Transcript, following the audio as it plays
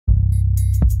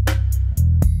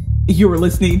You're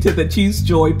listening to the Choose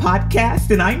Joy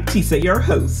podcast, and I'm Tisa, your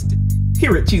host.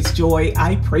 Here at Choose Joy,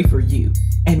 I pray for you,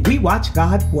 and we watch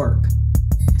God work.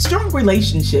 Strong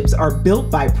relationships are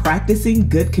built by practicing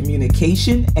good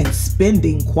communication and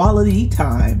spending quality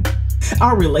time.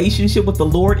 Our relationship with the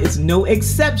Lord is no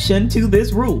exception to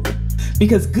this rule,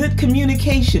 because good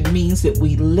communication means that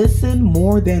we listen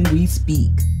more than we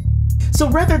speak. So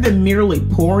rather than merely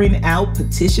pouring out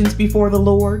petitions before the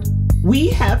Lord, we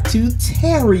have to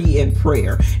tarry in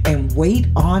prayer and wait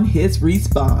on His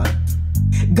response.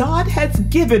 God has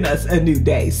given us a new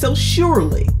day, so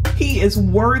surely He is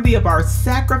worthy of our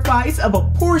sacrifice of a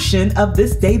portion of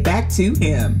this day back to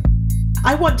Him.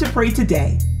 I want to pray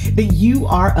today that you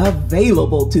are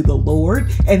available to the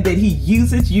Lord and that He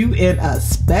uses you in a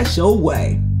special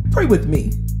way. Pray with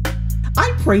me.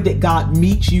 I pray that God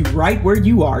meets you right where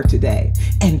you are today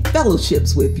and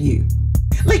fellowships with you.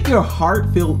 Let your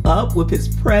heart fill up with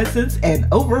His presence and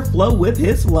overflow with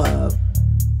His love.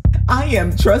 I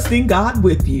am trusting God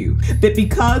with you that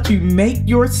because you make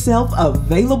yourself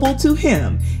available to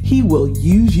Him, He will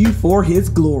use you for His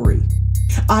glory.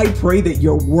 I pray that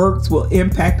your works will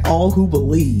impact all who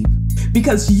believe,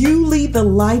 because you lead the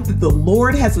life that the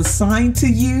Lord has assigned to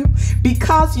you,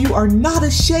 because you are not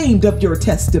ashamed of your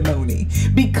testimony,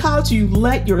 because you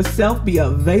let yourself be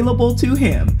available to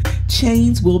Him.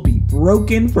 Chains will be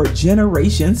broken for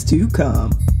generations to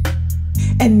come.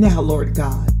 And now, Lord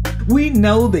God, we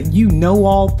know that you know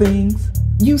all things,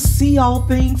 you see all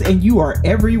things, and you are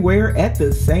everywhere at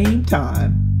the same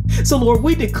time. So Lord,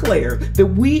 we declare that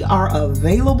we are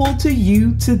available to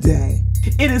you today.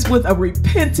 It is with a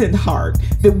repentant heart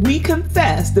that we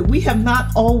confess that we have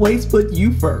not always put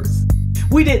you first.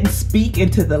 We didn't speak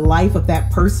into the life of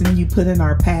that person you put in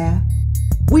our path.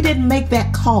 We didn't make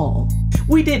that call.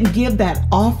 We didn't give that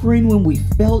offering when we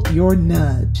felt your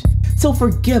nudge. So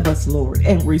forgive us, Lord,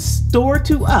 and restore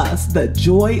to us the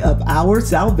joy of our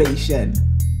salvation.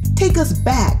 Take us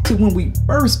back to when we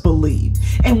first believed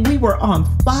and we were on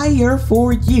fire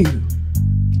for you.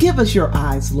 Give us your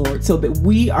eyes, Lord, so that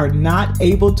we are not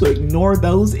able to ignore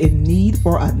those in need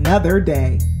for another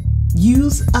day.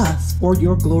 Use us for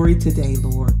your glory today,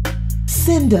 Lord.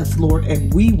 Send us, Lord,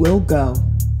 and we will go.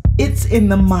 It's in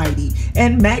the mighty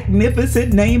and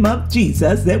magnificent name of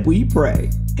Jesus that we pray.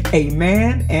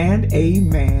 Amen and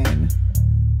amen.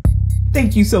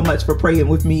 Thank you so much for praying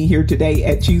with me here today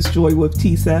at Choose Joy with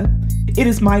Tisa. It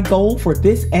is my goal for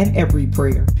this and every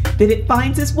prayer that it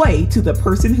finds its way to the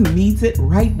person who needs it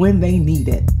right when they need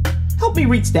it. Help me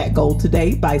reach that goal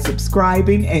today by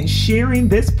subscribing and sharing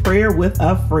this prayer with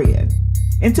a friend.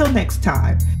 Until next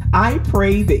time, I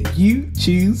pray that you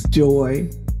choose joy.